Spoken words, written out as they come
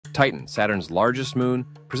Titan, Saturn's largest moon,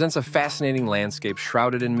 presents a fascinating landscape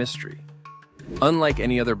shrouded in mystery. Unlike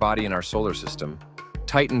any other body in our solar system,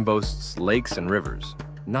 Titan boasts lakes and rivers,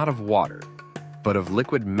 not of water, but of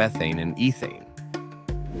liquid methane and ethane.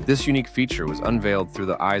 This unique feature was unveiled through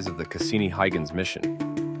the eyes of the Cassini-Huygens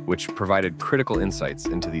mission, which provided critical insights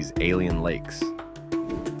into these alien lakes.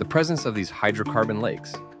 The presence of these hydrocarbon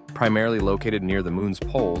lakes, primarily located near the moon's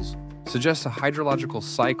poles, suggests a hydrological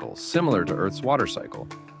cycle similar to Earth's water cycle,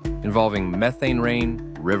 involving methane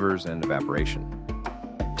rain, rivers, and evaporation.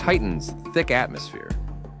 Titan's thick atmosphere,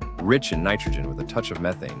 rich in nitrogen with a touch of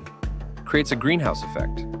methane, creates a greenhouse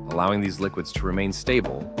effect, allowing these liquids to remain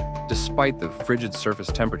stable despite the frigid surface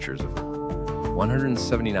temperatures of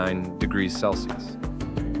 179 degrees Celsius.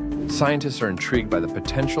 Scientists are intrigued by the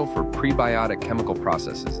potential for prebiotic chemical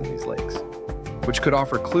processes in these lakes, which could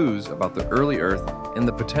offer clues about the early Earth and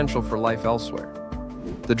the potential for life elsewhere.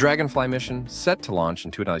 The Dragonfly mission, set to launch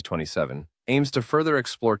in 2027, aims to further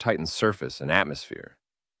explore Titan's surface and atmosphere,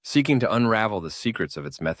 seeking to unravel the secrets of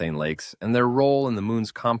its methane lakes and their role in the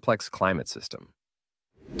moon's complex climate system.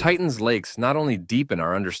 Titan's lakes not only deepen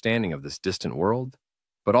our understanding of this distant world,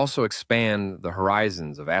 but also expand the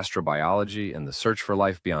horizons of astrobiology and the search for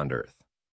life beyond Earth.